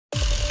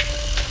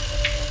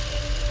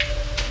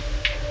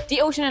The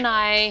ocean and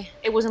I,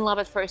 it wasn't love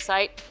at first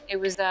sight. It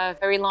was a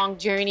very long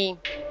journey,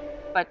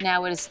 but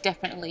now it is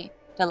definitely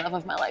the love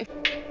of my life.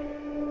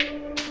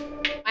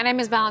 My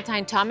name is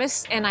Valentine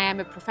Thomas, and I am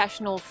a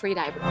professional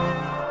freediver.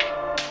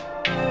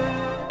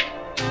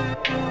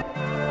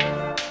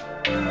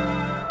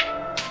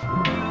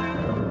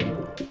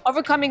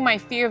 Overcoming my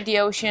fear of the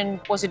ocean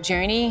was a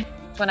journey.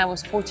 When I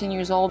was 14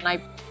 years old and I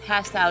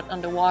passed out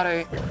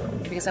underwater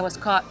because I was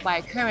caught by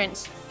a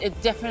current, it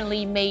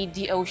definitely made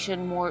the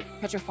ocean more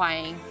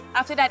petrifying.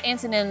 After that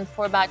incident,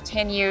 for about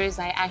 10 years,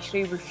 I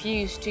actually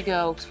refused to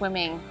go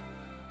swimming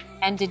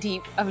in the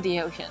deep of the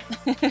ocean.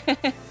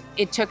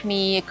 It took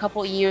me a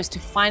couple years to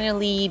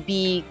finally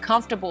be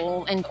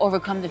comfortable and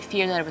overcome the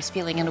fear that I was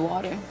feeling in the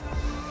water.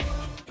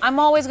 I'm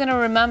always gonna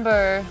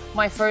remember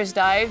my first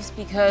dives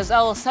because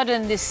all of a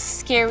sudden this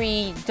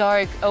scary,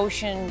 dark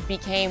ocean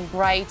became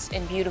bright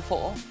and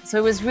beautiful. So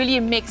it was really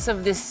a mix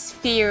of this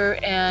fear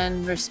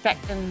and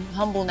respect and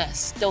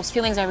humbleness. Those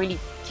feelings, I really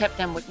kept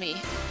them with me.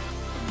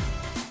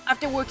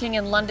 After working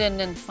in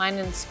London in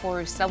finance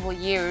for several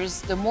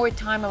years, the more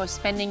time I was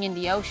spending in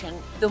the ocean,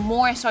 the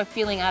more I started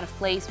feeling out of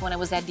place when I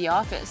was at the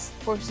office.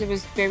 Of course, it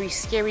was very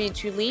scary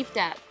to leave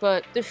that,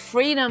 but the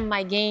freedom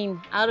I gained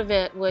out of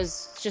it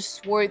was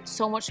just worth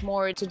so much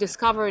more. To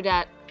discover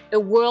that a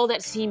world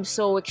that seemed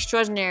so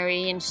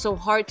extraordinary and so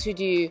hard to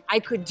do, I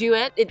could do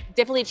it. It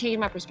definitely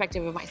changed my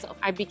perspective of myself.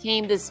 I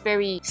became this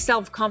very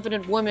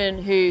self-confident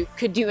woman who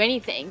could do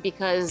anything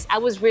because I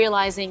was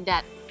realizing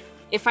that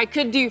if I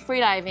could do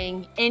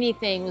freediving,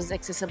 anything was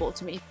accessible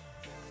to me.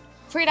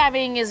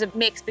 Freediving is a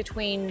mix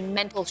between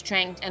mental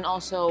strength and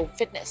also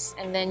fitness,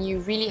 and then you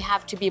really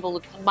have to be able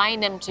to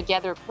combine them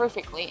together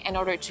perfectly in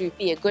order to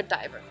be a good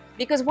diver.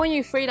 Because when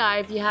you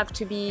freedive, you have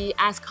to be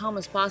as calm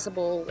as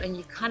possible, and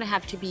you kind of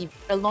have to be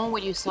alone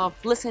with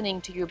yourself, listening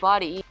to your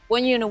body.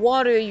 When you're in the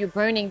water, you're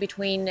burning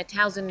between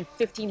 1,000 and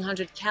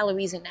 1,500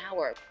 calories an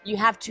hour. You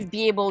have to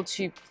be able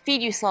to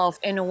feed yourself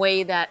in a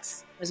way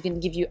that's going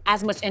to give you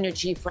as much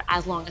energy for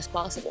as long as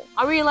possible.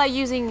 I really like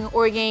using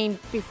Orgain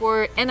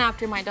before and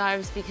after my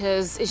dives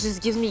because it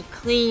just gives me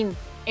clean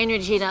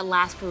energy that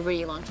lasts for a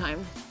really long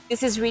time.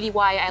 This is really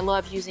why I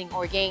love using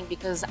Orgain,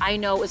 because I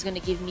know it's going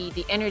to give me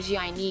the energy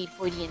I need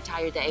for the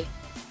entire day.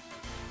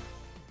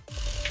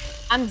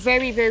 I'm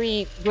very,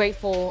 very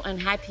grateful and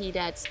happy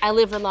that I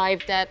live a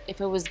life that if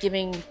I was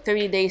given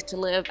 30 days to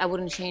live, I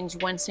wouldn't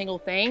change one single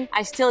thing.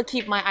 I still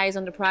keep my eyes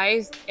on the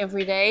prize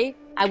every day.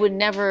 I would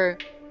never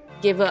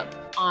give up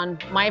on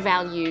my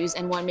values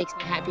and what makes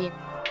me happy.